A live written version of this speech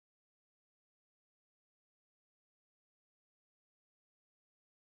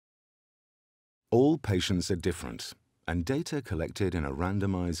All patients are different, and data collected in a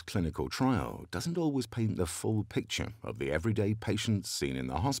randomized clinical trial doesn't always paint the full picture of the everyday patient seen in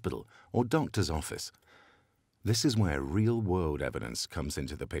the hospital or doctor's office. This is where real-world evidence comes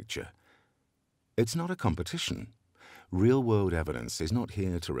into the picture. It's not a competition. Real-world evidence is not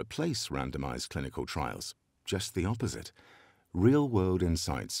here to replace randomized clinical trials, just the opposite. Real-world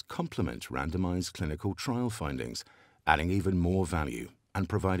insights complement randomized clinical trial findings, adding even more value and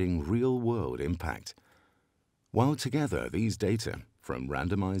providing real-world impact. While together these data from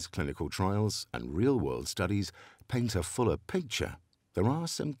randomized clinical trials and real-world studies paint a fuller picture, there are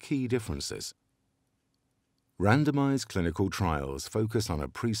some key differences. Randomized clinical trials focus on a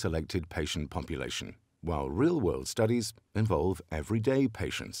pre-selected patient population, while real-world studies involve everyday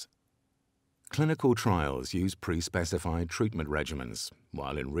patients. Clinical trials use pre-specified treatment regimens,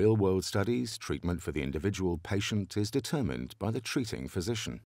 while in real-world studies, treatment for the individual patient is determined by the treating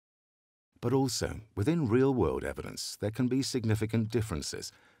physician. But also, within real-world evidence, there can be significant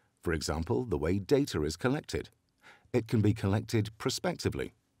differences. For example, the way data is collected. It can be collected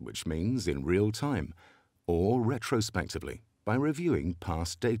prospectively, which means in real time, or retrospectively, by reviewing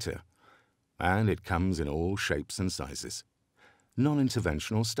past data. And it comes in all shapes and sizes.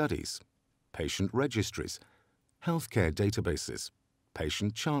 Non-interventional studies, patient registries, healthcare databases,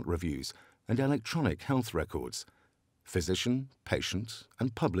 patient chart reviews, and electronic health records, physician, patient,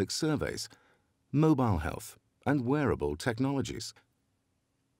 and public surveys, mobile health, and wearable technologies.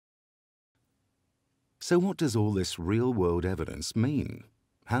 So what does all this real-world evidence mean?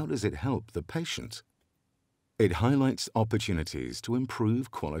 How does it help the patient? It highlights opportunities to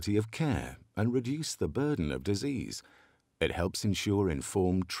improve quality of care and reduce the burden of disease. It helps ensure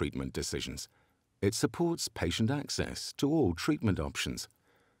informed treatment decisions. It supports patient access to all treatment options.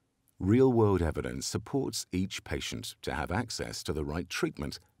 Real-world evidence supports each patient to have access to the right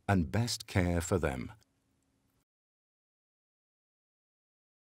treatment and best care for them.